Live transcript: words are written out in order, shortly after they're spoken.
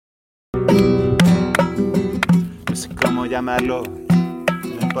llamarlo,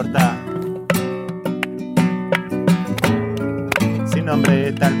 no importa. Sin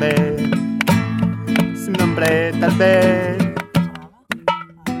nombre tal vez, sin nombre tal vez.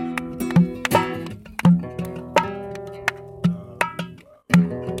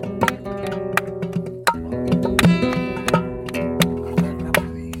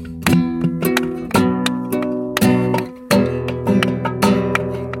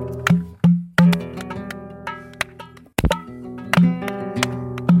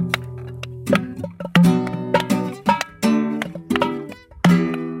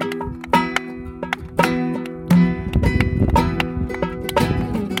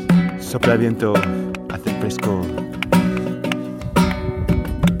 Sopla viento, hace fresco.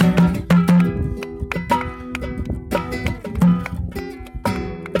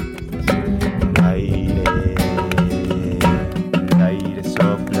 aIre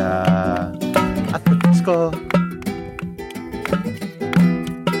sopla, hace fresco.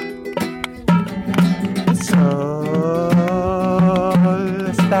 El sol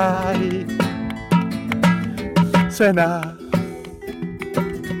está ahí, suena.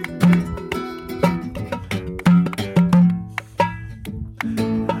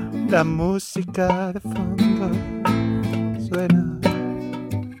 La música de fondo suena.